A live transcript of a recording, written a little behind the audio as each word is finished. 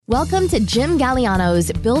Welcome to Jim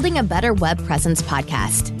Galliano's Building a Better Web Presence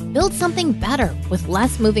podcast. Build something better with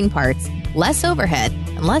less moving parts, less overhead,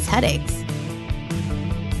 and less headaches.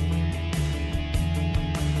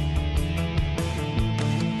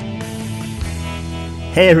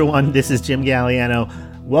 Hey everyone, this is Jim Galliano.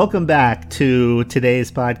 Welcome back to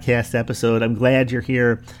today's podcast episode. I'm glad you're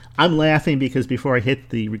here. I'm laughing because before I hit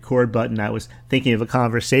the record button, I was thinking of a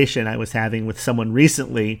conversation I was having with someone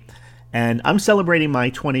recently, and I'm celebrating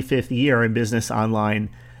my 25th year in business online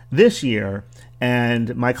this year,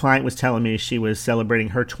 and my client was telling me she was celebrating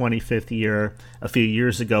her 25th year a few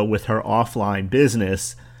years ago with her offline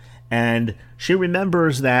business. And she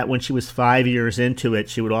remembers that when she was 5 years into it,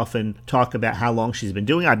 she would often talk about how long she's been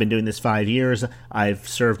doing it. I've been doing this 5 years. I've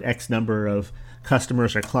served X number of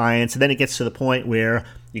customers or clients. And then it gets to the point where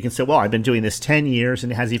you can say, well, I've been doing this 10 years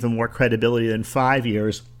and it has even more credibility than 5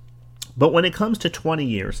 years. But when it comes to 20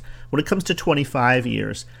 years, when it comes to 25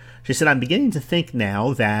 years, she said, I'm beginning to think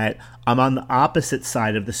now that I'm on the opposite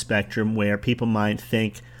side of the spectrum where people might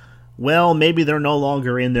think, well, maybe they're no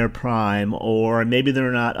longer in their prime, or maybe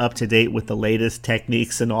they're not up to date with the latest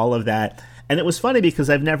techniques and all of that. And it was funny because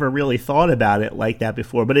I've never really thought about it like that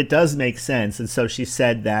before, but it does make sense. And so she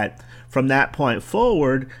said that from that point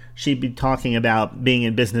forward, she'd be talking about being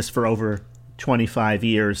in business for over 25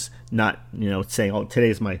 years, not, saying, oh,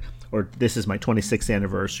 this is my 26th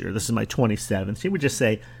anniversary, or this is my 27th. She would just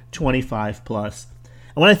say 25 plus.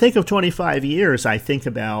 And when I think of 25 years, I think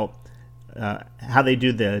about how they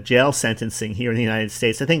do the jail sentencing here in the United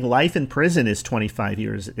States. I think life in prison is 25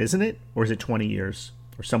 years, isn't it? Or is it 20 years?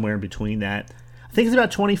 Or somewhere in between that. I think it's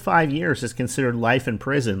about 25 years is considered life in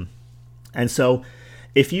prison. And so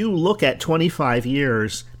if you look at 25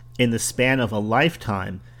 years in the span of a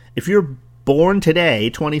lifetime, if you're born today,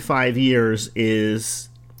 25 years is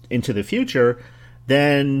into the future,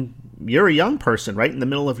 then you're a young person right in the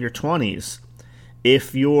middle of your 20s.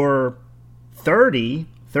 If you're 30,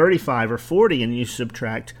 35 or 40 and you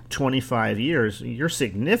subtract 25 years, you're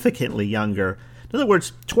significantly younger. In other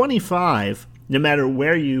words, 25, no matter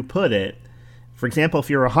where you put it, for example, if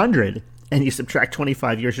you're 100 and you subtract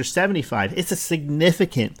 25 years, you're 75. It's a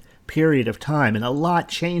significant period of time, and a lot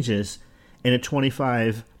changes in a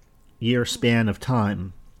 25-year span of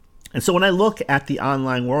time. And so when I look at the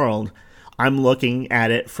online world, I'm looking at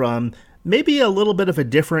it from maybe a little bit of a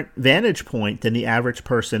different vantage point than the average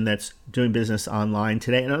person that's doing business online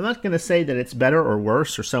today. And I'm not going to say that it's better or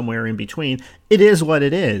worse or somewhere in between. It is what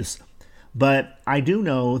it is. But I do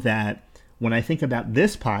know that when I think about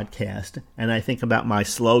this podcast and I think about my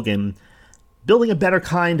slogan, building a better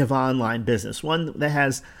kind of online business, one that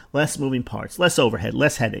has less moving parts, less overhead,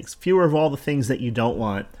 less headaches, fewer of all the things that you don't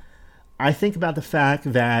want, I think about the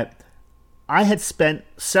fact that I had spent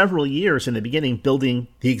several years in the beginning building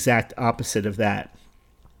the exact opposite of that.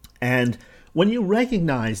 And when you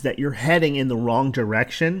recognize that you're heading in the wrong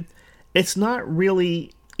direction, it's not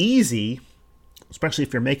really easy, especially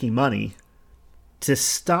if you're making money, to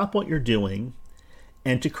stop what you're doing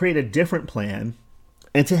and to create a different plan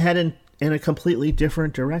and to head in a completely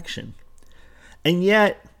different direction. And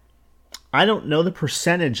yet, I don't know the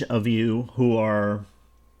percentage of you who are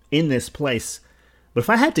in this place, but if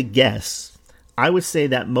I had to guess, I would say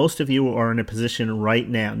that most of you are in a position right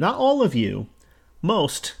now, not all of you,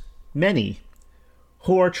 many,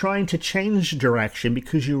 who are trying to change direction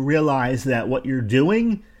because you realize that what you're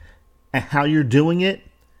doing and how you're doing it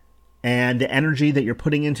and the energy that you're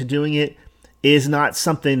putting into doing it is not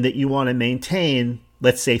something that you want to maintain,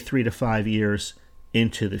 let's say 3 to 5 years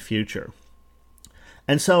into the future.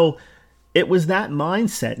 And so it was that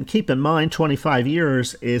mindset, and keep in mind 25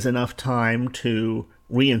 years is enough time to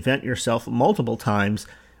reinvent yourself multiple times,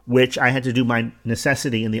 which I had to do by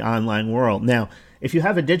necessity in the online world. Now, if you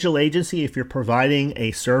have a digital agency, if you're providing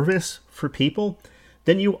a service for people,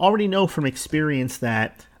 then you already know from experience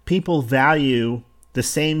that people value the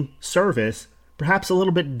same service perhaps a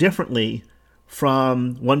little bit differently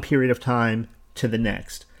from one period of time to the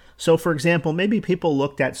next. So, for example, maybe people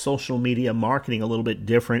looked at social media marketing a little bit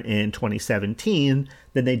different in 2017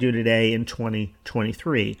 than they do today in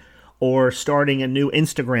 2023. Or starting a new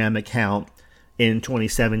Instagram account in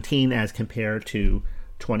 2017 as compared to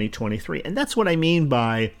 2023. And that's what I mean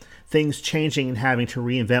by things changing and having to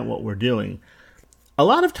reinvent what we're doing. A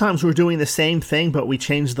lot of times we're doing the same thing, but we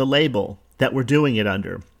change the label that we're doing it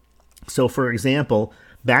under. So, for example,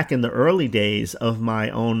 back in the early days of my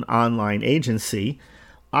own online agency,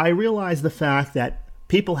 I realized the fact that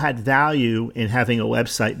people had value in having a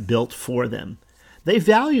website built for them. They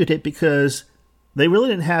valued it because they really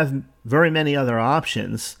didn't have very many other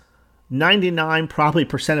options.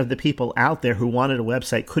 99% of the people out there who wanted a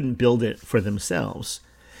website couldn't build it for themselves.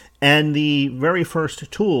 And the very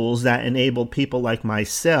first tools that enabled people like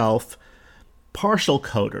myself, partial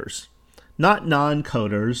coders, not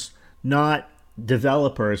non-coders, not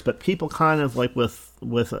developers, but people kind of like with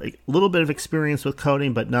a little bit of experience with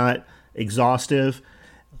coding, but not exhaustive,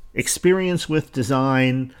 experience with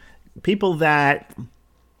design, people that,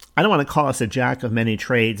 I don't want to call us a jack of many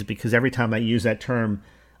trades, because every time I use that term,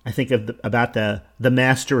 I think about the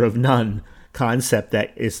master of none concept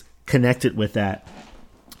that is connected with that.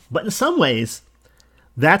 But in some ways,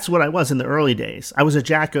 that's what I was in the early days. I was a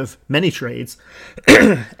jack of many trades,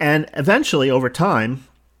 and eventually, over time,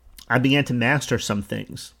 I began to master some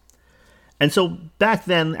things. And so back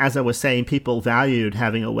then, as I was saying, people valued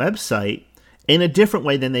having a website in a different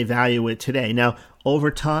way than they value it today. Now,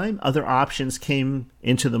 over time, other options came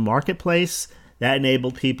into the marketplace that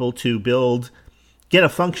enabled people to get a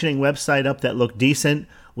functioning website up that looked decent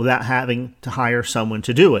without having to hire someone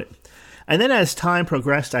to do it. And then as time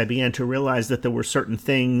progressed, I began to realize that there were certain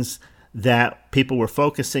things that people were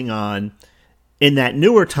focusing on in that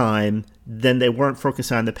newer time than they weren't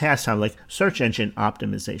focused on in the past time, like search engine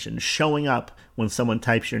optimization, showing up when someone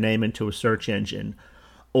types your name into a search engine,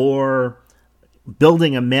 or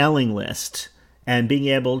building a mailing list and being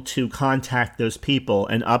able to contact those people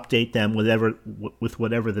and update them with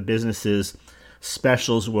whatever the business's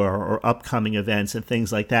specials were or upcoming events and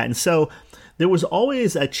things like that. And so there was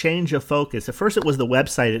always a change of focus. At first it was the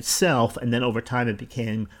website itself, and then over time it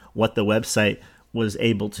became what the website was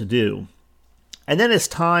able to do. And then as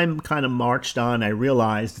time kind of marched on, I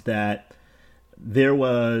realized that there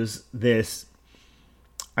was this,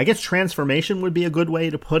 I guess transformation would be a good way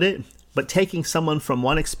to put it, but taking someone from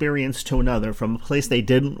one experience to another, from a place they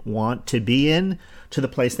didn't want to be in to the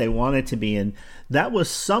place they wanted to be in, that was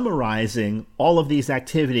summarizing all of these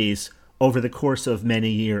activities over the course of many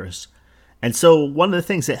years. And so one of the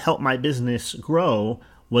things that helped my business grow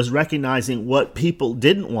was recognizing what people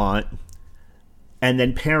didn't want and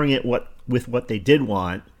then pairing it with what they did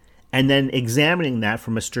want, and then examining that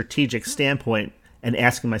from a strategic standpoint and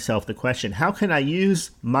asking myself the question, how can I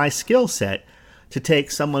use my skill set to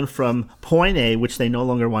take someone from point A, which they no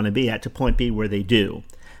longer want to be at, to point B, where they do?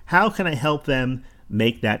 How can I help them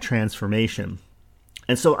make that transformation?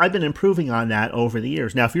 And so I've been improving on that over the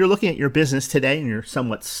years. Now, if you're looking at your business today and you're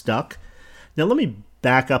somewhat stuck, now let me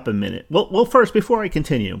back up a minute. Well, first, before I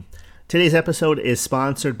continue, today's episode is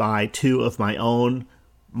sponsored by two of my own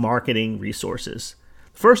marketing resources.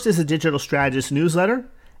 First is the Digital Strategist newsletter,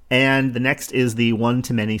 and the next is the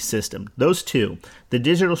One-to-Many system. Those two. The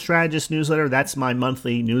Digital Strategist newsletter, that's my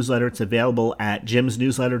monthly newsletter. It's available at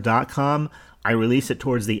jimsnewsletter.com. I release it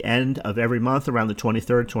towards the end of every month, around the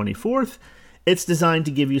 23rd, 24th. It's designed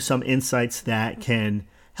to give you some insights that can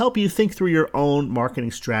help you think through your own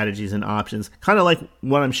marketing strategies and options, kind of like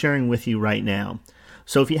what I'm sharing with you right now.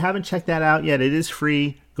 So if you haven't checked that out yet, it is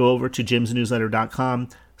free. Go over to jimsnewsletter.com.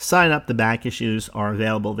 Sign up. The back issues are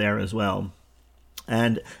available there as well.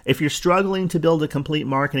 And if you're struggling to build a complete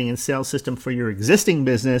marketing and sales system for your existing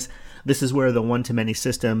business, this is where the One-to-Many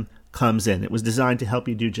system comes in. It was designed to help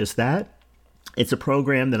you do just that. It's a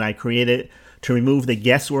program that I created to remove the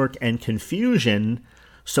guesswork and confusion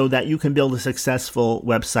so that you can build a successful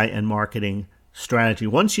website and marketing strategy.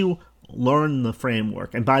 Once you learn the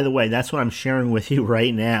framework, and by the way, that's what I'm sharing with you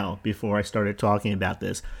right now before I started talking about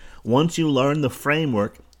this. Once you learn the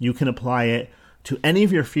framework, you can apply it to any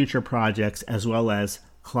of your future projects as well as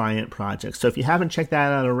client projects. So if you haven't checked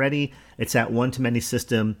that out already, it's at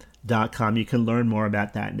one-to-many-system.com. You can learn more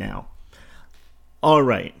about that now. All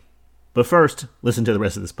right. But first, listen to the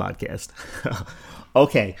rest of this podcast.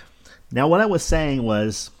 Okay. Now, what I was saying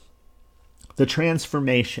was the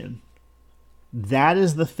transformation. That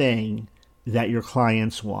is the thing that your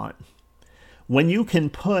clients want. When you can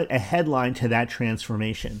put a headline to that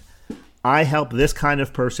transformation, I help this kind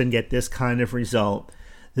of person get this kind of result,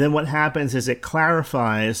 then what happens is it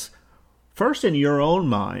clarifies, first in your own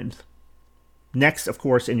mind, next, of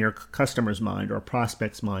course, in your customer's mind or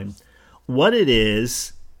prospect's mind, what it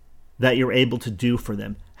is that you're able to do for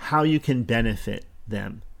them, how you can benefit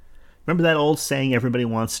them. Remember that old saying, everybody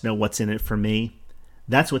wants to know what's in it for me?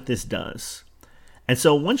 That's what this does. And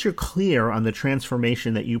so once you're clear on the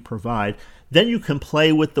transformation that you provide, then you can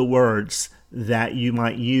play with the words that you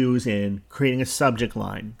might use in creating a subject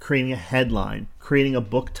line, creating a headline, creating a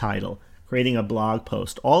book title, creating a blog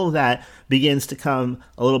post. All of that begins to come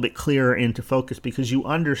a little bit clearer into focus because you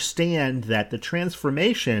understand that the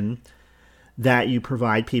transformation that you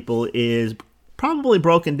provide people is probably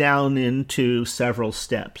broken down into several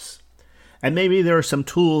steps. And maybe there are some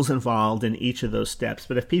tools involved in each of those steps.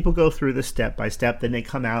 But if people go through this step by step, then they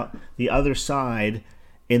come out the other side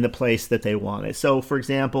in the place that they want it. So, for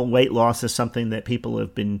example, weight loss is something that people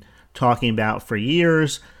have been talking about for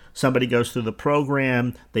years. Somebody goes through the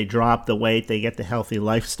program, they drop the weight, they get the healthy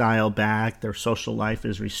lifestyle back, their social life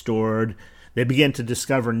is restored. They begin to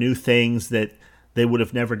discover new things that they would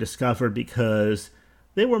have never discovered because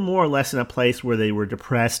they were more or less in a place where they were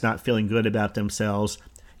depressed, not feeling good about themselves.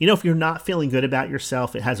 You know, if you're not feeling good about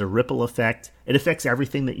yourself, it has a ripple effect. It affects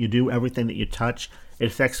everything that you do, everything that you touch. It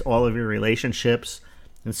affects all of your relationships.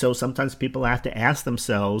 And so sometimes people have to ask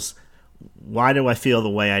themselves, why do I feel the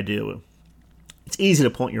way I do? It's easy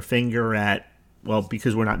to point your finger at, well,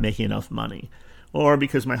 because we're not making enough money, or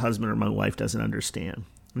because my husband or my wife doesn't understand.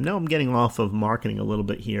 No, I'm getting off of marketing a little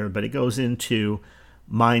bit here, but it goes into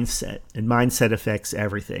mindset, and mindset affects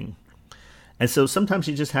everything. And so sometimes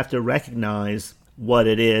you just have to recognize what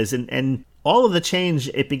it is. And all of the change,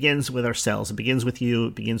 it begins with ourselves. It begins with you.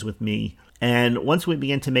 It begins with me. And once we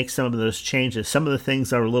begin to make some of those changes, some of the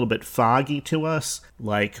things are a little bit foggy to us,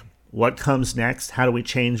 like what comes next, how do we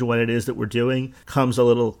change what it is that we're doing, comes a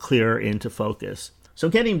little clearer into focus. So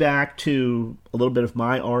getting back to a little bit of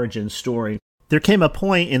my origin story, there came a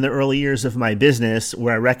point in the early years of my business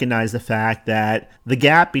where I recognized the fact that the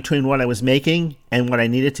gap between what I was making and what I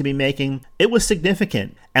needed to be making, it was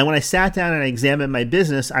significant. And when I sat down and I examined my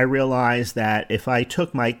business, I realized that if I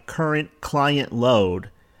took my current client load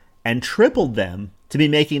and tripled them to be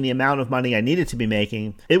making the amount of money I needed to be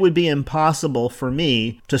making, it would be impossible for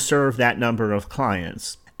me to serve that number of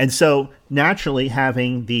clients. And so naturally,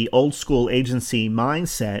 having the old school agency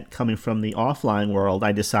mindset coming from the offline world,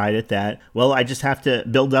 I decided that, well, I just have to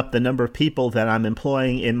build up the number of people that I'm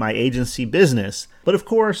employing in my agency business. But of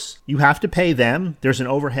course, you have to pay them. There's an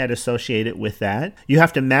overhead associated with that. You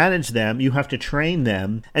have to manage them. You have to train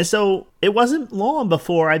them. And so it wasn't long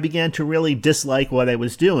before I began to really dislike what I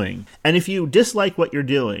was doing. And if you dislike what you're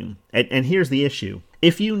doing, and here's the issue,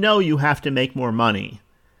 if you know you have to make more money,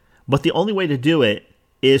 but the only way to do it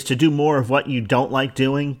is to do more of what you don't like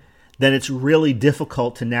doing, then it's really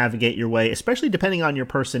difficult to navigate your way, especially depending on your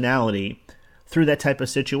personality, through that type of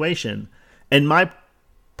situation. And my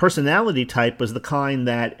personality type was the kind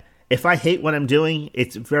that if I hate what I'm doing,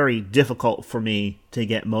 it's very difficult for me to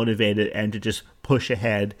get motivated and to just push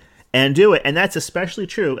ahead and do it. And that's especially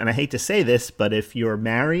true, and I hate to say this, but if you're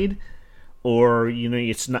married, or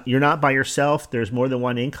you're not by yourself, there's more than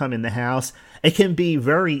one income in the house, it can be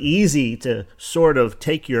very easy to sort of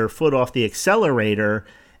take your foot off the accelerator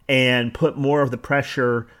and put more of the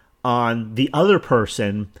pressure on the other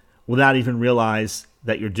person without even realize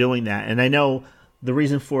that you're doing that. And I know the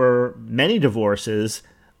reason for many divorces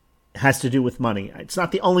has to do with money. It's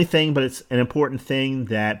not the only thing, but it's an important thing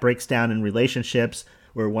that breaks down in relationships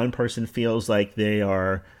where one person feels like they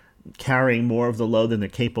are carrying more of the load than they're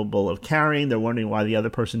capable of carrying. They're wondering why the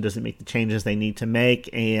other person doesn't make the changes they need to make,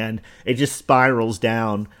 and it just spirals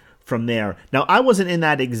down from there. Now, I wasn't in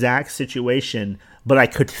that exact situation, but I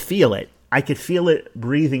could feel it. I could feel it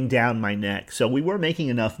breathing down my neck. So we were making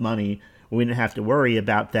enough money. We didn't have to worry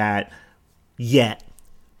about that yet,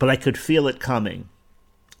 but I could feel it coming.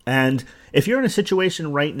 And if you're in a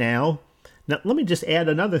situation right now, let me just add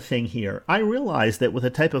another thing here. I realized that with the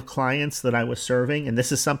type of clients that I was serving, and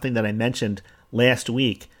this is something that I mentioned last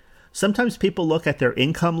week, sometimes people look at their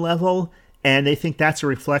income level and they think that's a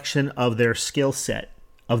reflection of their skill set,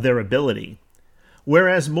 of their ability.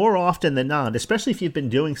 Whereas more often than not, especially if you've been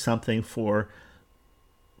doing something for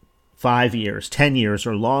 5 years, 10 years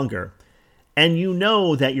or longer, and you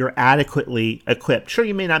know that you're adequately equipped. Sure,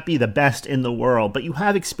 you may not be the best in the world, but you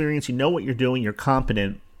have experience, you know what you're doing, you're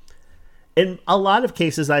competent. In a lot of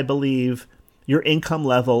cases, I believe your income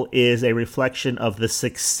level is a reflection of the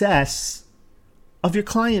success of your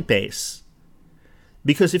client base.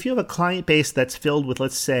 Because if you have a client base that's filled with,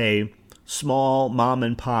 let's say, small mom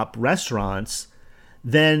and pop restaurants,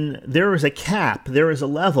 then there is a cap, there is a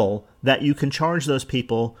level that you can charge those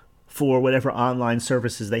people for whatever online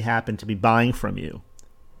services they happen to be buying from you.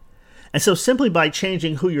 And so simply by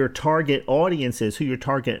changing who your target audience is, who your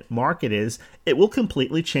target market is, it will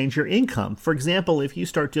completely change your income. For example, if you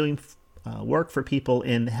start doing work for people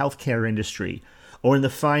in the healthcare industry, or in the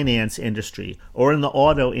finance industry, or in the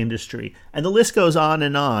auto industry, and the list goes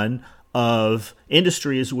on of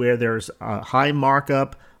industries where there's a high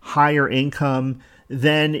markup, higher income,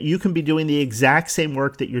 then you can be doing the exact same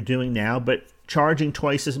work that you're doing now, but charging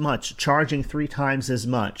twice as much, charging 3 times as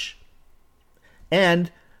much.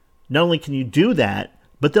 And not only can you do that,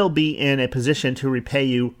 but they'll be in a position to repay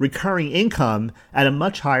you recurring income at a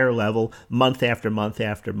much higher level month after month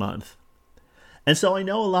after month. And so I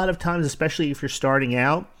know a lot of times, especially if you're starting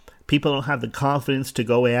out, people don't have the confidence to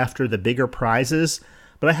go after the bigger prizes.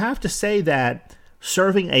 But I have to say that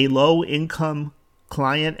serving a low-income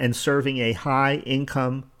client and serving a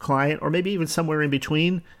high-income client, or maybe even somewhere in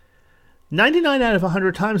between, 99 out of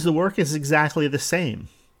 100 times the work is exactly the same.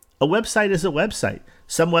 A website is a website.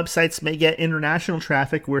 Some websites may get international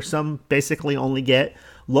traffic where some basically only get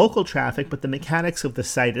local traffic, but the mechanics of the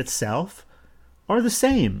site itself are the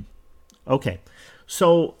same. Okay,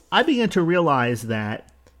 so I began to realize that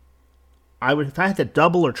if I had to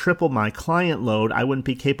double or triple my client load, I wouldn't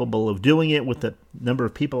be capable of doing it with the number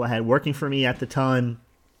of people I had working for me at the time.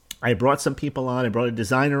 I brought some people on. I brought a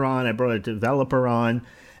designer on. I brought a developer on.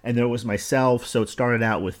 And there was myself. So it started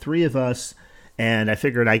out with 3 of us. And I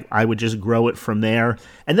figured I would just grow it from there.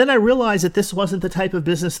 And then I realized that this wasn't the type of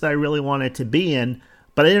business that I really wanted to be in.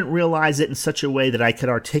 But I didn't realize it in such a way that I could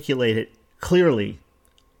articulate it clearly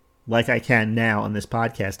like I can now on this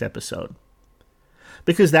podcast episode.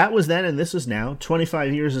 Because that was then and this is now.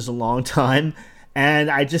 25 years is a long time. And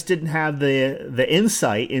I just didn't have the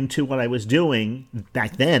insight into what I was doing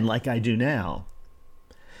back then like I do now.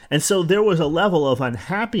 And so there was a level of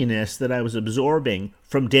unhappiness that I was absorbing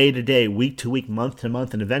from day to day, week to week, month to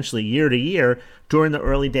month, and eventually year to year during the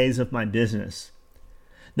early days of my business.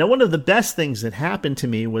 Now, one of the best things that happened to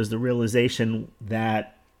me was the realization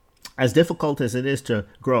that as difficult as it is to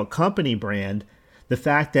grow a company brand, the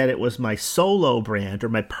fact that it was my solo brand or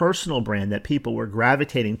my personal brand that people were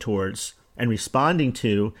gravitating towards and responding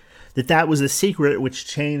to, that was a secret which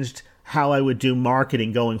changed how I would do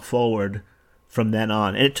marketing going forward from then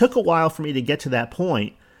on. And it took a while for me to get to that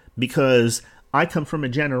point because I come from a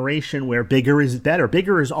generation where bigger is better.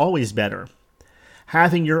 Bigger is always better.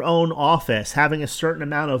 Having your own office, having a certain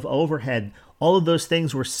amount of overhead, all of those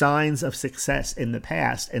things were signs of success in the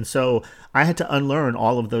past. And so I had to unlearn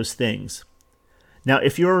all of those things. Now,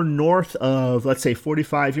 if you're north of, let's say,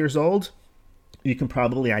 45 years old, you can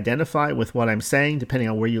probably identify with what I'm saying, depending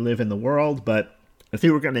on where you live in the world. But if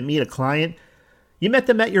you were going to meet a client, you met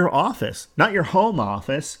them at your office, not your home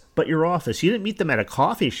office, but your office. You didn't meet them at a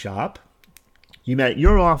coffee shop. You met at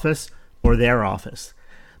your office or their office.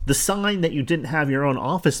 The sign that you didn't have your own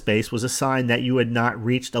office space was a sign that you had not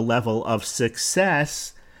reached a level of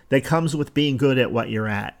success that comes with being good at what you're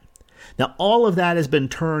at. Now, all of that has been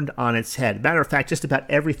turned on its head. Matter of fact, just about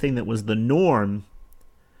everything that was the norm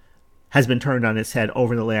has been turned on its head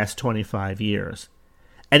over the last 25 years.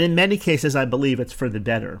 And in many cases, I believe it's for the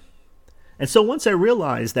better. And so once I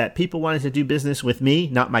realized that people wanted to do business with me,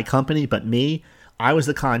 not my company, but me, I was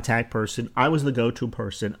the contact person, I was the go-to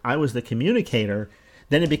person, I was the communicator,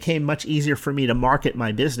 then it became much easier for me to market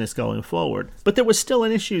my business going forward. But there was still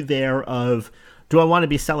an issue there of, do I want to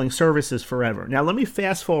be selling services forever? Now, let me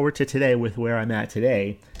fast forward to today with where I'm at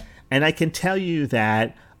today. And I can tell you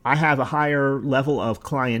that I have a higher level of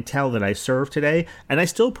clientele that I serve today. And I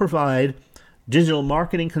still provide digital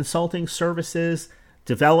marketing consulting services,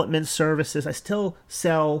 development services. I still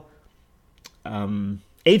sell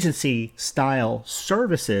agency-style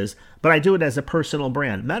services, but I do it as a personal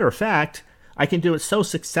brand. Matter of fact, I can do it so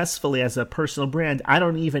successfully as a personal brand, I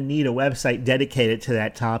don't even need a website dedicated to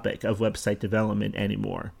that topic of website development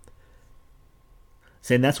anymore.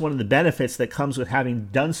 And that's one of the benefits that comes with having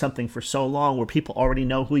done something for so long where people already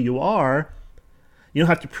know who you are. You don't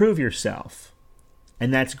have to prove yourself,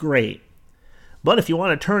 and that's great. But if you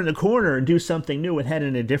want to turn the corner and do something new and head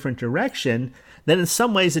in a different direction, then in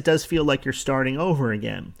some ways it does feel like you're starting over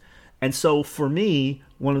again. And so for me,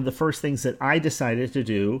 one of the first things that I decided to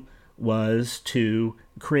do was to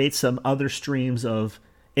create some other streams of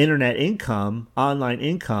internet income, online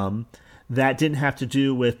income, that didn't have to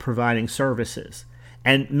do with providing services.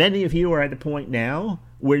 And many of you are at the point now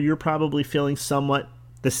where you're probably feeling somewhat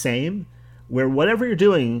the same, where whatever you're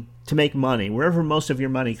doing to make money, wherever most of your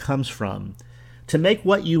money comes from, to make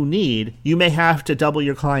what you need, you may have to double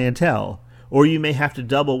your clientele, or you may have to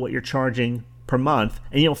double what you're charging per month,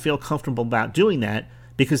 and you don't feel comfortable about doing that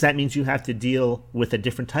because that means you have to deal with a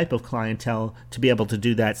different type of clientele to be able to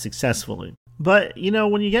do that successfully. But,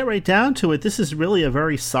 when you get right down to it, this is really a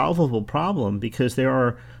very solvable problem because there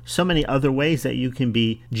are so many other ways that you can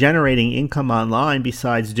be generating income online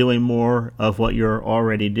besides doing more of what you're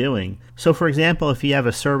already doing. So, for example, if you have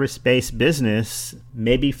a service-based business,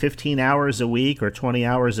 maybe 15 hours a week or 20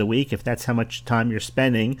 hours a week, if that's how much time you're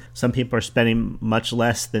spending, some people are spending much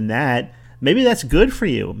less than that, maybe that's good for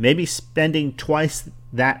you. Maybe spending twice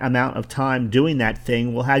that amount of time doing that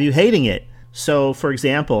thing will have you hating it. So, for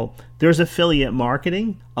example, there's affiliate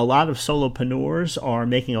marketing. A lot of solopreneurs are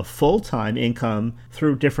making a full-time income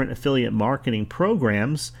through different affiliate marketing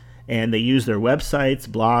programs, and they use their websites,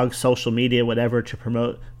 blogs, social media, whatever, to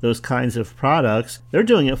promote those kinds of products. They're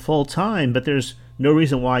doing it full-time, but there's no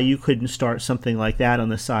reason why you couldn't start something like that on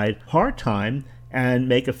the side part-time and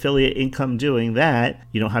make affiliate income doing that.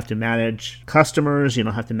 You don't have to manage customers. You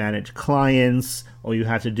don't have to manage clients. All you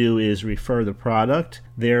have to do is refer the product.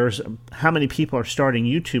 There's how many people are starting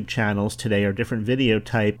YouTube channels today, or different video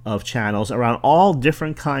type of channels around all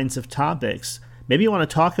different kinds of topics. Maybe you want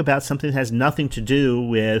to talk about something that has nothing to do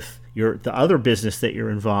with the other business that you're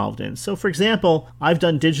involved in. So for example, I've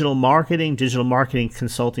done digital marketing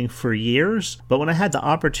consulting for years, but when I had the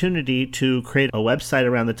opportunity to create a website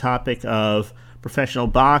around the topic of professional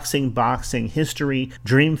boxing history,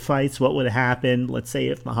 dream fights, what would have happened, let's say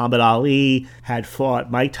if Muhammad Ali had fought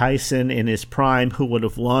Mike Tyson in his prime, who would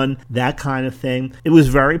have won, that kind of thing. It was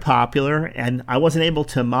very popular, and I wasn't able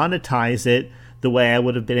to monetize it the way I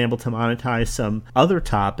would have been able to monetize some other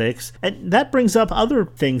topics. And that brings up other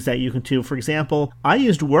things that you can do. For example, I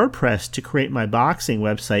used WordPress to create my boxing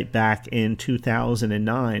website back in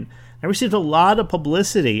 2009. I received a lot of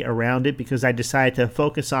publicity around it because I decided to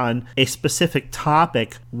focus on a specific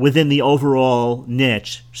topic within the overall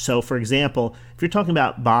niche. So for example, if you're talking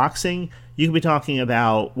about boxing, you could be talking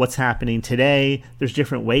about what's happening today. There's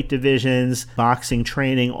different weight divisions, boxing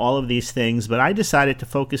training, all of these things. But I decided to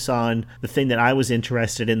focus on the thing that I was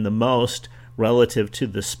interested in the most relative to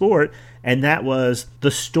the sport, and that was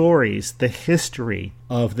the stories, the history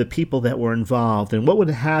of the people that were involved, and what would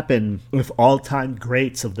happen if all-time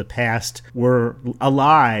greats of the past were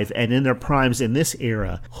alive and in their primes in this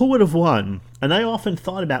era. Who would have won? And I often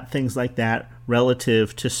thought about things like that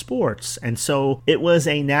relative to sports, and so it was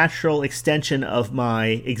a natural extension of my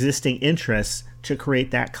existing interests to create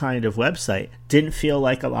that kind of website. Didn't feel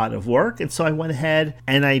like a lot of work, and so I went ahead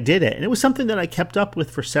and I did it. And it was something that I kept up with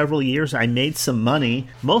for several years. I made some money.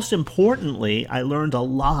 Most importantly, I learned a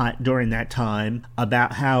lot during that time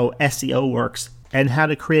about how SEO works and how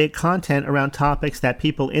to create content around topics that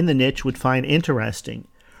people in the niche would find interesting.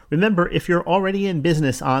 Remember, if you're already in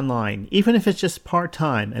business online, even if it's just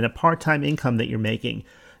part-time and a part-time income that you're making,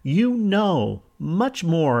 you know much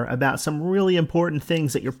more about some really important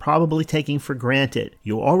things that you're probably taking for granted.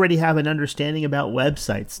 You already have an understanding about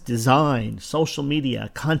websites, design, social media,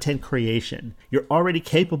 content creation. You're already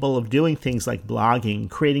capable of doing things like blogging,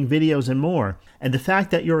 creating videos, and more. And the fact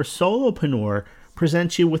that you're a solopreneur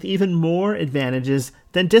presents you with even more advantages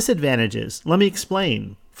than disadvantages. Let me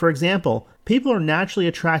explain. For example, people are naturally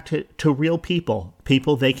attracted to real people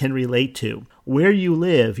they can relate to. Where you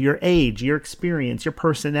live, your age, your experience, your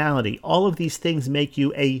personality, all of these things make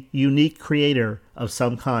you a unique creator of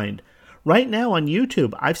some kind. Right now on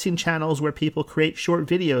YouTube, I've seen channels where people create short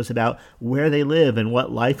videos about where they live and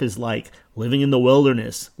what life is like, living in the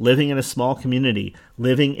wilderness, living in a small community,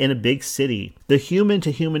 living in a big city. The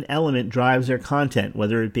human-to-human element drives their content,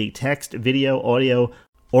 whether it be text, video, audio,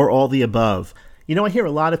 or all the above. You know, I hear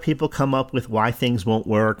a lot of people come up with why things won't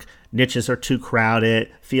work, niches are too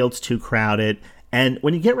crowded, fields too crowded, and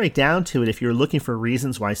when you get right down to it, if you're looking for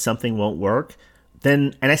reasons why something won't work,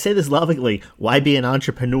 then, and I say this lovingly, why be an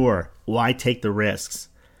entrepreneur? Why take the risks?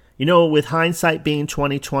 You know, with hindsight being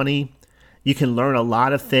 2020, you can learn a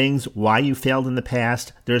lot of things, why you failed in the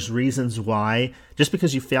past. There's reasons why. Just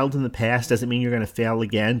because you failed in the past doesn't mean you're going to fail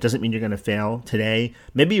again, doesn't mean you're going to fail today.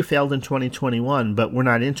 Maybe you failed in 2021, but we're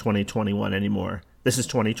not in 2021 anymore. This is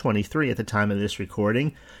 2023 at the time of this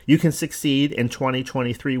recording. You can succeed in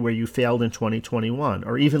 2023 where you failed in 2021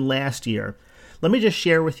 or even last year. Let me just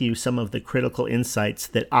share with you some of the critical insights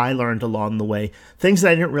that I learned along the way. Things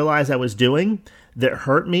that I didn't realize I was doing that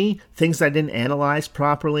hurt me, things I didn't analyze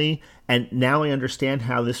properly, and now I understand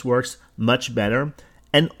how this works much better.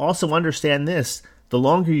 And also understand this, the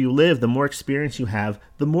longer you live, the more experience you have,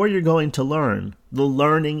 the more you're going to learn. The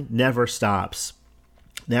learning never stops.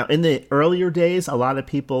 Now, in the earlier days, a lot of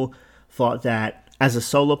people thought that as a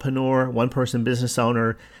solopreneur, one-person business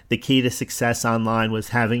owner, the key to success online was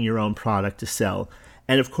having your own product to sell.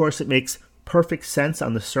 And of course, it makes perfect sense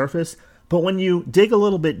on the surface, but when you dig a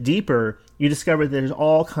little bit deeper, you discover there's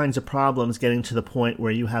all kinds of problems getting to the point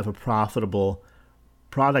where you have a profitable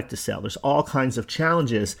product to sell. There's all kinds of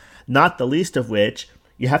challenges, not the least of which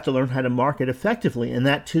you have to learn how to market effectively, and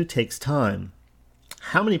that too takes time.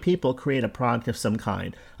 How many people create a product of some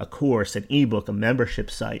kind, a course, an ebook, a membership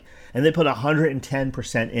site, and they put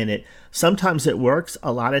 110% in it? Sometimes it works,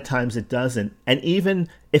 a lot of times it doesn't. And even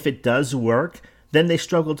if it does work, then they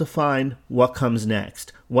struggle to find what comes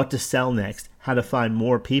next, what to sell next, how to find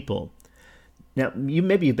more people. Now,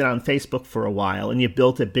 maybe you've been on Facebook for a while and you've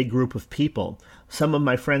built a big group of people. Some of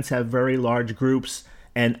my friends have very large groups,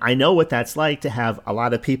 and I know what that's like to have a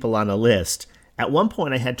lot of people on a list. At one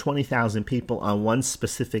point, I had 20,000 people on one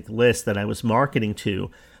specific list that I was marketing to.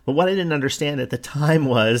 But what I didn't understand at the time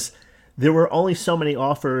was there were only so many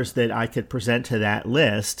offers that I could present to that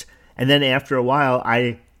list. And then after a while,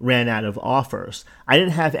 I ran out of offers. I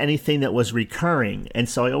didn't have anything that was recurring, and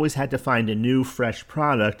so I always had to find a new, fresh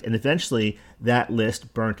product, and eventually that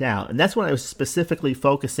list burnt out. And that's when I was specifically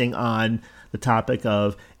focusing on the topic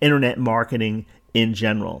of internet marketing in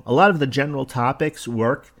general. A lot of the general topics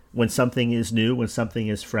work when something is new, when something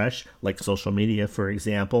is fresh, like social media, for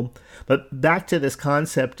example. But back to this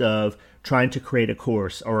concept of trying to create a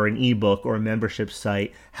course or an ebook or a membership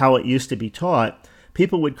site, how it used to be taught,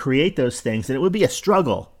 people would create those things, and it would be a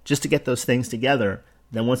struggle just to get those things together.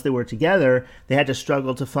 Then once they were together, they had to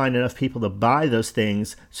struggle to find enough people to buy those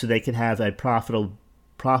things so they could have a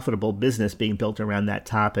profitable business being built around that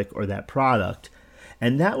topic or that product.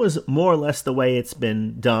 And that was more or less the way it's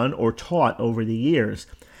been done or taught over the years.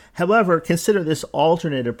 However, consider this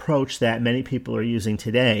alternate approach that many people are using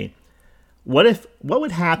today. What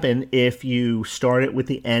would happen if you started with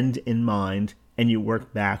the end in mind and you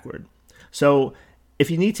work backward? So if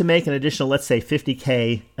you need to make an additional, let's say,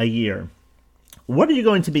 $50K a year, what are you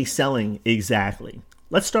going to be selling exactly?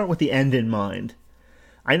 Let's start with the end in mind.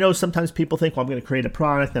 I know sometimes people think, well, I'm going to create a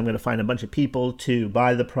product, I'm going to find a bunch of people to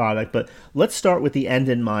buy the product, but let's start with the end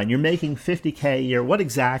in mind. You're making $50K a year. What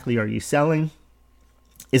exactly are you selling?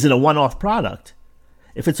 Is it a one-off product?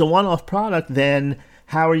 If it's a one-off product, then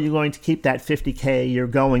how are you going to keep that $50K a year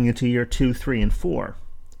going into year 2, 3, and 4?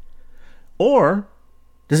 Or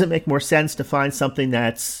does it make more sense to find something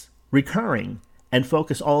that's recurring and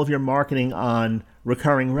focus all of your marketing on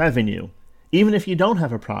recurring revenue, even if you don't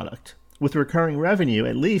have a product? With recurring revenue,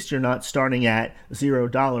 at least you're not starting at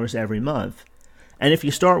 $0 every month. And if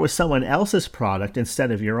you start with someone else's product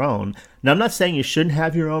instead of your own, now I'm not saying you shouldn't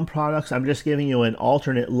have your own products, I'm just giving you an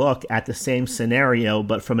alternate look at the same scenario,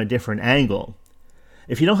 but from a different angle.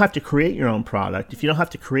 If you don't have to create your own product, if you don't have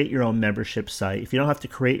to create your own membership site, if you don't have to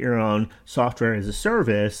create your own software as a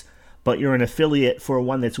service, but you're an affiliate for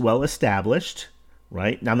one that's well established,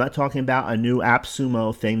 right? Now, I'm not talking about a new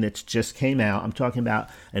AppSumo thing that's just came out. I'm talking about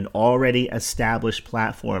an already established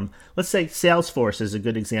platform. Let's say Salesforce is a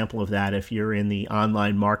good example of that if you're in the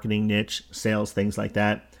online marketing niche, sales, things like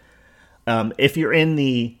that. If you're in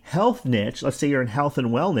the health niche, let's say you're in health and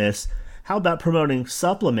wellness, how about promoting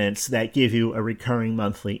supplements that give you a recurring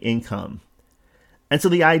monthly income? And so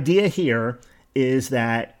the idea here is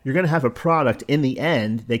that you're going to have a product in the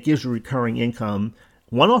end that gives you recurring income.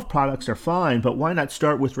 One-off products are fine, but why not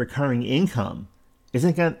start with recurring income?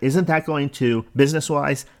 Isn't that going to,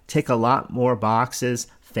 business-wise, tick a lot more boxes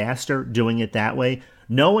faster doing it that way?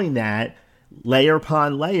 Knowing that layer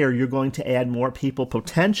upon layer, you're going to add more people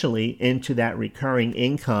potentially into that recurring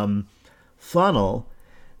income funnel,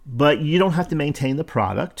 but you don't have to maintain the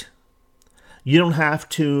product. You don't have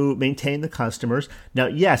to maintain the customers. Now,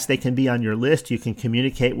 yes, they can be on your list. You can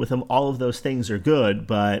communicate with them. All of those things are good,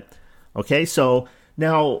 but okay, so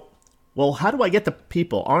now, well, how do I get the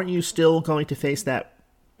people? Aren't you still going to face that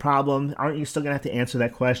problem? Aren't you still going to have to answer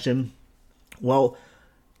that question? Well,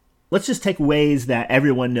 let's just take ways that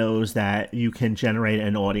everyone knows that you can generate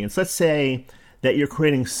an audience. Let's say that you're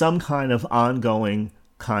creating some kind of ongoing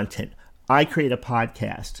content. I create a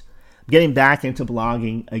podcast. I'm getting back into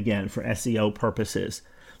blogging again for SEO purposes.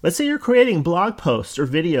 Let's say you're creating blog posts or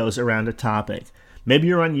videos around a topic. Maybe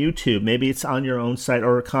you're on YouTube. Maybe it's on your own site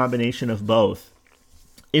or a combination of both.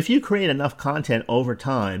 If you create enough content over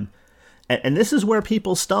time, and this is where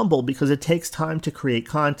people stumble because it takes time to create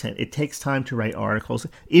content. It takes time to write articles.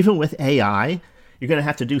 Even with AI, you're going to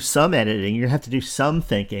have to do some editing. You're going to have to do some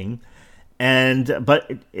thinking. But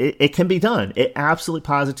it can be done. It absolutely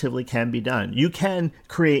positively can be done. You can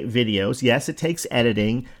create videos. Yes, it takes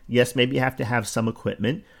editing. Yes, maybe you have to have some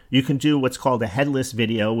equipment. You can do what's called a headless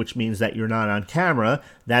video, which means that you're not on camera.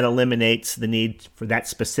 That eliminates the need for that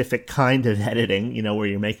specific kind of editing, where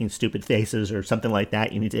you're making stupid faces or something like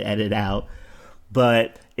that. You need to edit out.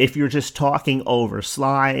 But if you're just talking over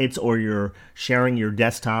slides or you're sharing your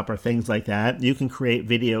desktop or things like that, you can create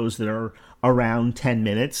videos that are around 10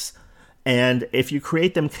 minutes. And if you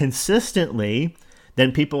create them consistently,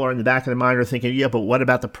 then people are in the back of their mind are thinking, yeah, but what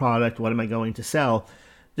about the product? What am I going to sell?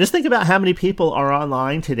 Just think about how many people are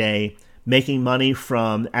online today making money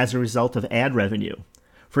as a result of ad revenue.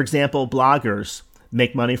 For example, bloggers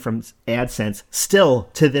make money from AdSense still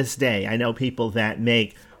to this day. I know people that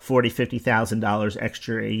make $40,000, $50,000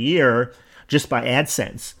 extra a year just by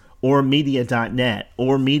AdSense, or Media.net,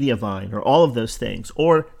 or Mediavine, or all of those things,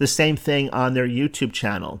 or the same thing on their YouTube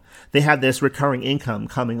channel. They have this recurring income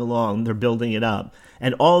coming along. They're building it up.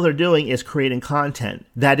 And all they're doing is creating content.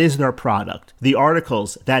 That is their product. The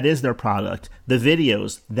articles, that is their product. The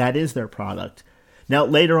videos, that is their product. Now,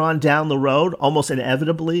 later on down the road, almost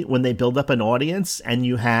inevitably, when they build up an audience and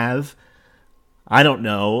you have I don't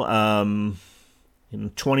know,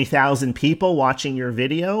 20,000 people watching your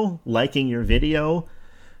video, liking your video.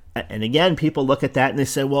 And again, people look at that and they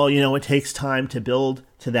say, well, it takes time to build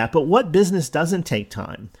to that. But what business doesn't take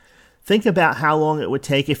time? Think about how long it would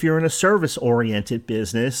take if you're in a service-oriented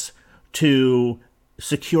business to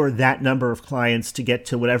secure that number of clients to get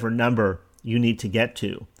to whatever number you need to get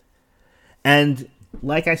to. And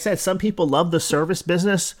like I said, some people love the service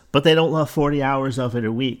business, but they don't love 40 hours of it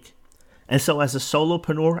a week. And so as a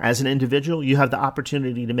solopreneur, as an individual, you have the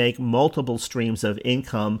opportunity to make multiple streams of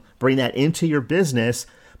income, bring that into your business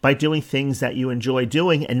by doing things that you enjoy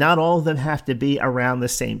doing, and not all of them have to be around the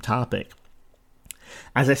same topic.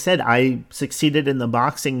 As I said, I succeeded in the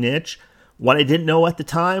boxing niche. What I didn't know at the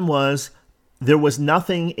time was there was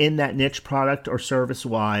nothing in that niche, product or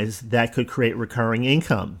service-wise, that could create recurring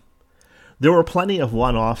income. There were plenty of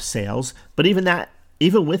one-off sales, but even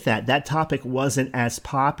with that topic wasn't as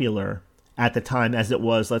popular at the time as it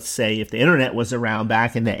was, let's say, if the internet was around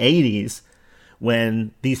back in the 80s,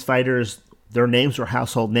 when these fighters, their names were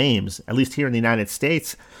household names, at least here in the United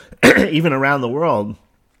States, even around the world.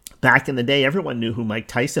 Back in the day, everyone knew who Mike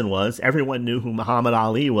Tyson was. Everyone knew who Muhammad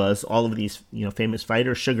Ali was. All of these, famous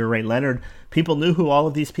fighters, Sugar Ray Leonard, people knew who all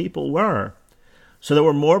of these people were. So there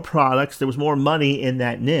were more products, there was more money in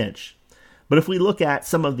that niche. But if we look at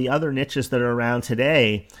some of the other niches that are around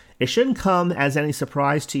today, it shouldn't come as any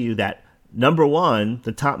surprise to you that number one,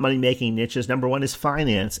 the top money-making niches, number one is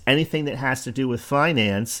finance. Anything that has to do with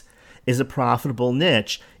finance is a profitable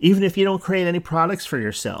niche, even if you don't create any products for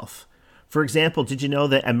yourself. For example, did you know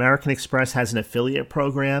that American Express has an affiliate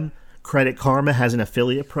program? Credit Karma has an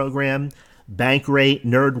affiliate program. Bankrate,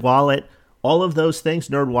 NerdWallet, all of those things.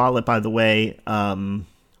 NerdWallet, by the way,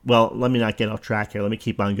 well, let me not get off track here. Let me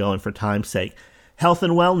keep on going for time's sake. Health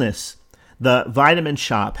and wellness. The Vitamin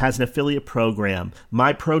Shop has an affiliate program.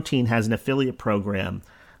 MyProtein has an affiliate program.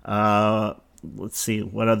 Let's see,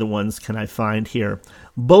 what other ones can I find here?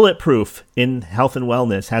 Bulletproof in health and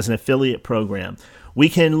wellness has an affiliate program. We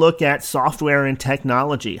can look at software and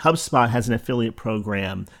technology. HubSpot has an affiliate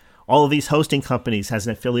program. All of these hosting companies have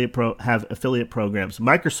affiliate programs.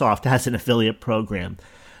 Microsoft has an affiliate program.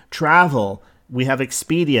 Travel, we have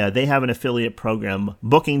Expedia. They have an affiliate program.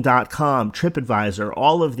 Booking.com, TripAdvisor,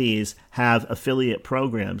 all of these have affiliate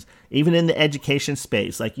programs. Even in the education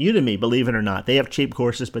space, like Udemy, believe it or not, they have cheap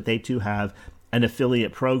courses, but they too have an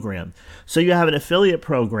affiliate program. So you have an affiliate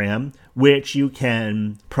program which you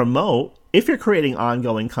can promote if you're creating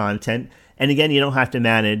ongoing content. And again, you don't have to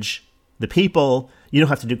manage the people. You don't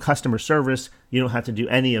have to do customer service. You don't have to do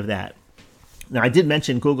any of that. Now, I did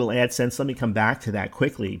mention Google AdSense. Let me come back to that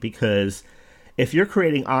quickly, because if you're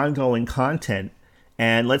creating ongoing content,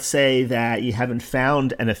 and let's say that you haven't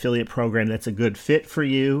found an affiliate program that's a good fit for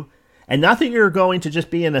you, and not that you're going to just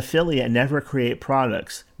be an affiliate and never create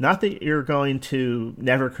products, not that you're going to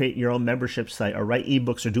never create your own membership site or write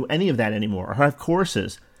ebooks or do any of that anymore or have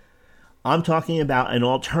courses. I'm talking about an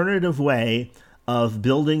alternative way of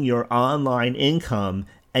building your online income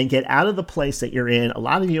and get out of the place that you're in. A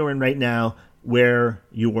lot of you are in right now where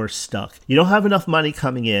you're stuck. You don't have enough money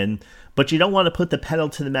coming in, but you don't want to put the pedal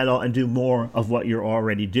to the metal and do more of what you're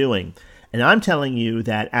already doing. And I'm telling you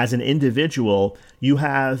that as an individual, you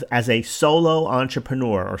have, as a solo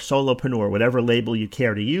entrepreneur or solopreneur, whatever label you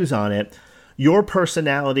care to use on it, your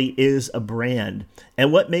personality is a brand.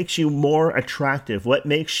 And what makes you more attractive, what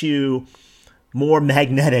makes you more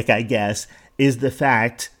magnetic, I guess, is the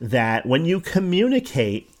fact that when you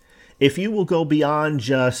communicate, if you will go beyond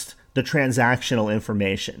just the transactional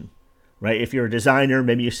information, right? If you're a designer,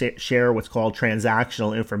 maybe you share what's called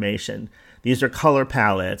transactional information. These are color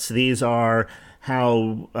palettes. These are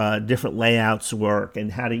how different layouts work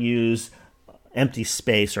and how to use empty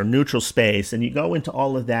space or neutral space. And you go into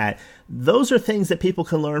all of that. Those are things that people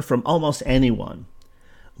can learn from almost anyone.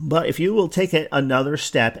 But if you will take it another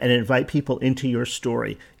step and invite people into your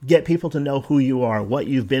story, get people to know who you are, what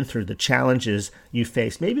you've been through, the challenges you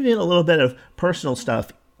faced, maybe even a little bit of personal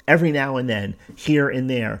stuff every now and then, here and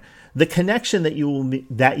there, the connection that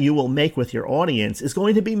you will make with your audience is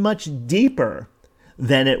going to be much deeper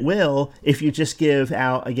than it will if you just give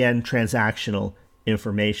out, again, transactional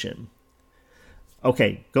information.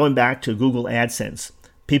 Okay, going back to Google AdSense,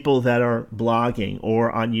 people that are blogging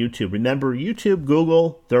or on YouTube. Remember, YouTube,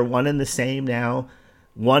 Google, they're one and the same now.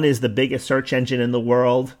 One is the biggest search engine in the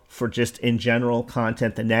world for just in general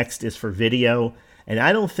content. The next is for video. And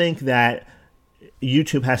I don't think that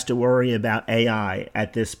YouTube has to worry about AI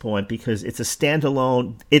at this point because it's a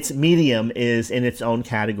standalone, its medium is in its own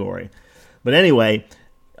category. But anyway,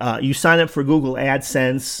 you sign up for Google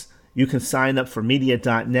AdSense. You can sign up for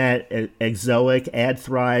Media.net, Exoic,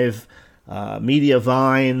 AdThrive,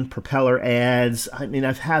 Mediavine, Propeller Ads. I mean,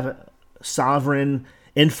 I've had Sovereign,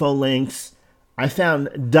 Infolinks. I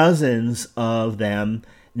found dozens of them.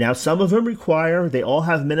 Now, some of them they all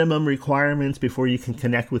have minimum requirements before you can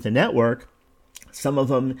connect with the network. Some of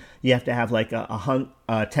them, you have to have like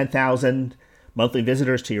 10,000 monthly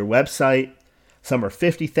visitors to your website. Some are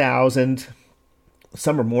 50,000.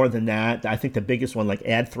 Some are more than that. I think the biggest one, like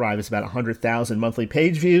AdThrive, is about 100,000 monthly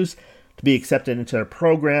page views to be accepted into their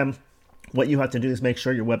program. What you have to do is make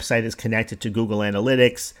sure your website is connected to Google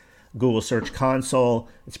Analytics, Google Search Console.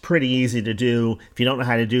 It's pretty easy to do. If you don't know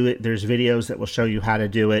how to do it, there's videos that will show you how to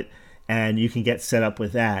do it, and you can get set up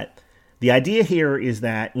with that. The idea here is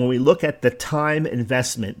that when we look at the time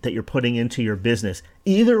investment that you're putting into your business,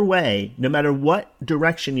 either way, no matter what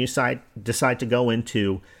direction you decide to go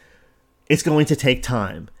into, it's going to take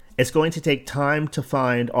time. It's going to take time to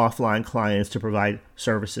find offline clients to provide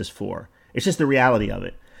services for. It's just the reality of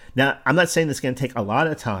it. Now, I'm not saying this is going to take a lot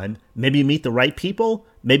of time. Maybe you meet the right people,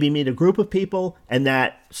 maybe you meet a group of people, and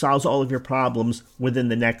that solves all of your problems within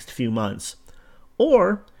the next few months.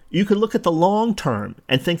 Or you could look at the long term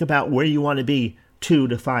and think about where you want to be 2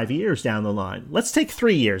 to 5 years down the line. Let's take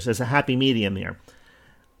 3 years as a happy medium here.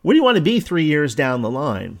 Where do you want to be 3 years down the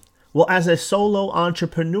line? Well, as a solo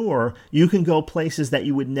entrepreneur, you can go places that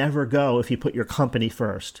you would never go if you put your company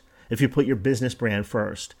first, if you put your business brand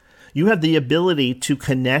first. You have the ability to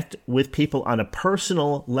connect with people on a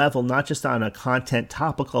personal level, not just on a content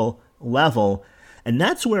topical level. And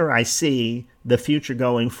that's where I see the future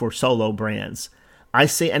going for solo brands. I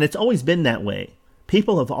see, and it's always been that way.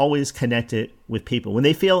 People have always connected with people. When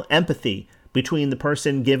they feel empathy between the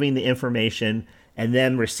person giving the information and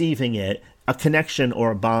them receiving it, a connection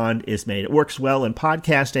or a bond is made. It works well in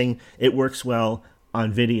podcasting. It works well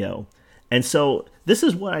on video. And so this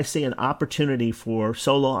is what I see an opportunity for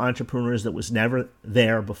solo entrepreneurs that was never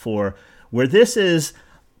there before, where this is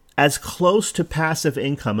as close to passive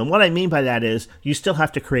income. And what I mean by that is you still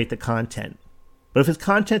have to create the content. But if it's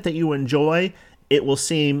content that you enjoy, it will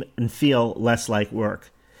seem and feel less like work.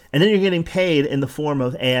 And then you're getting paid in the form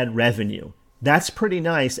of ad revenue. That's pretty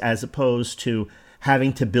nice, as opposed to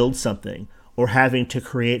having to build something or having to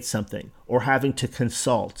create something or having to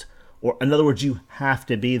consult. Or in other words, you have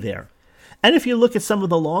to be there. And if you look at some of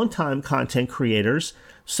the longtime content creators,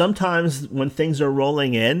 sometimes when things are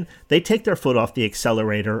rolling in, they take their foot off the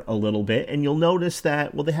accelerator a little bit, and you'll notice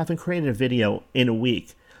that, well, they haven't created a video in a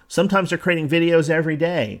week. Sometimes they're creating videos every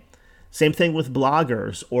day. Same thing with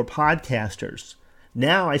bloggers or podcasters.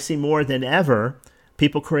 Now I see more than ever,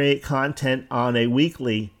 people create content on a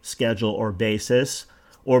weekly schedule or basis,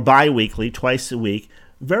 or bi-weekly, twice a week.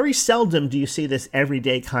 Very seldom do you see this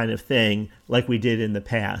everyday kind of thing like we did in the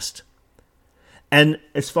past. And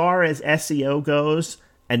as far as SEO goes,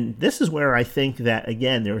 and this is where I think that,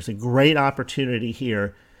 again, there's a great opportunity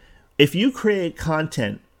here. If you create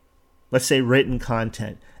content, let's say written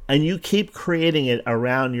content, and you keep creating it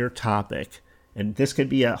around your topic, and this could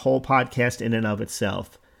be a whole podcast in and of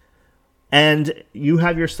itself, and you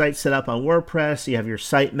have your site set up on WordPress, you have your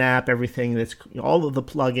sitemap, everything that's all of the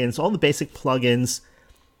plugins, all the basic plugins,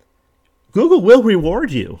 Google will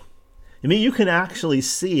reward you. I mean, you can actually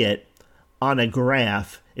see it on a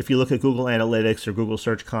graph. If you look at Google Analytics or Google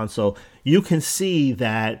Search Console, you can see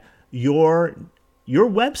that your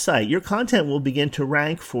website, your content will begin to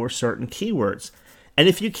rank for certain keywords. And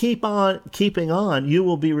if you keep on keeping on, you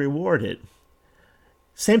will be rewarded.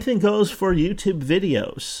 Same thing goes for YouTube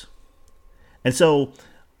videos. And so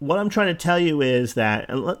what I'm trying to tell you is that,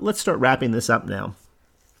 and let's start wrapping this up now,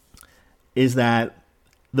 is that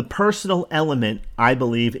the personal element, I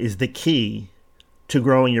believe, is the key to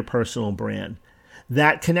growing your personal brand.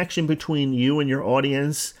 That connection between you and your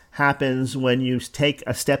audience happens when you take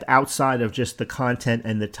a step outside of just the content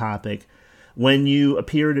and the topic, when you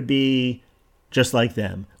appear to be just like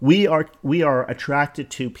them. We are attracted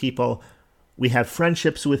to people. We have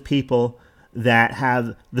friendships with people that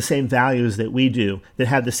have the same values that we do, that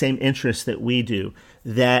have the same interests that we do,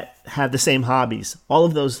 that have the same hobbies, all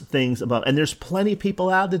of those things above. And there's plenty of people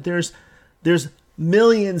out there. There's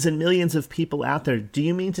millions and millions of people out there. Do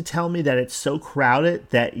you mean to tell me that it's so crowded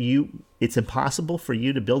that it's impossible for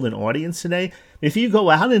you to build an audience today? If you go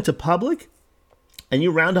out into public and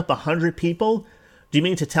you round up 100 people, do you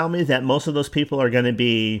mean to tell me that most of those people are going to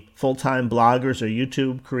be full-time bloggers or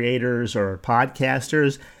YouTube creators or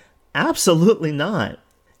podcasters? Absolutely not.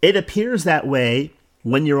 It appears that way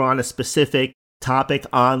when you're on a specific topic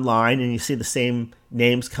online and you see the same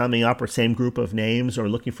names coming up or same group of names, or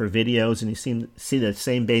looking for videos and you see the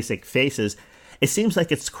same basic faces. It seems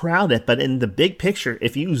like it's crowded, but in the big picture,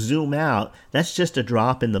 if you zoom out, that's just a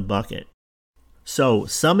drop in the bucket. So,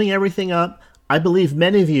 summing everything up, I believe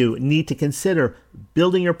many of you need to consider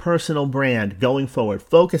building your personal brand going forward,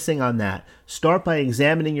 focusing on that. Start by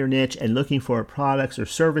examining your niche and looking for products or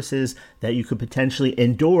services that you could potentially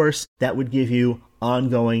endorse that would give you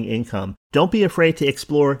ongoing income. Don't be afraid to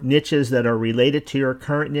explore niches that are related to your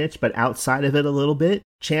current niche, but outside of it a little bit.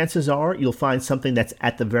 Chances are you'll find something that's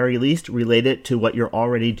at the very least related to what you're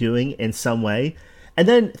already doing in some way. And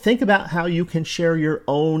then think about how you can share your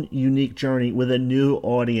own unique journey with a new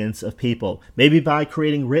audience of people. Maybe by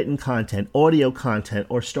creating written content, audio content,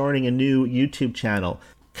 or starting a new YouTube channel.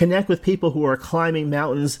 Connect with people who are climbing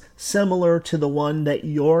mountains similar to the one that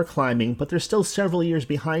you're climbing, but they're still several years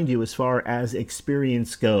behind you as far as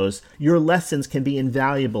experience goes. Your lessons can be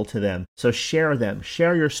invaluable to them, so share them,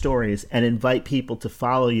 share your stories, and invite people to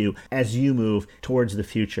follow you as you move towards the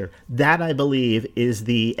future. That, I believe, is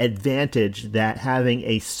the advantage that having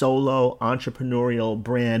a solo entrepreneurial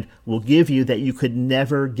brand will give you that you could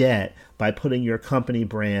never get by putting your company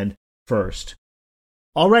brand first.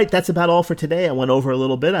 All right, that's about all for today. I went over a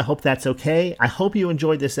little bit. I hope that's okay. I hope you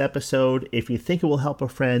enjoyed this episode. If you think it will help a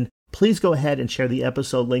friend, please go ahead and share the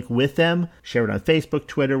episode link with them. Share it on Facebook,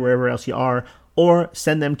 Twitter, wherever else you are, or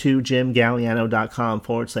send them to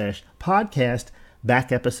jimgalliano.com/podcast.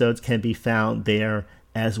 Back episodes can be found there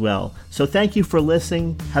as well. So thank you for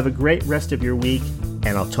listening. Have a great rest of your week,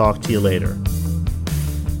 and I'll talk to you later.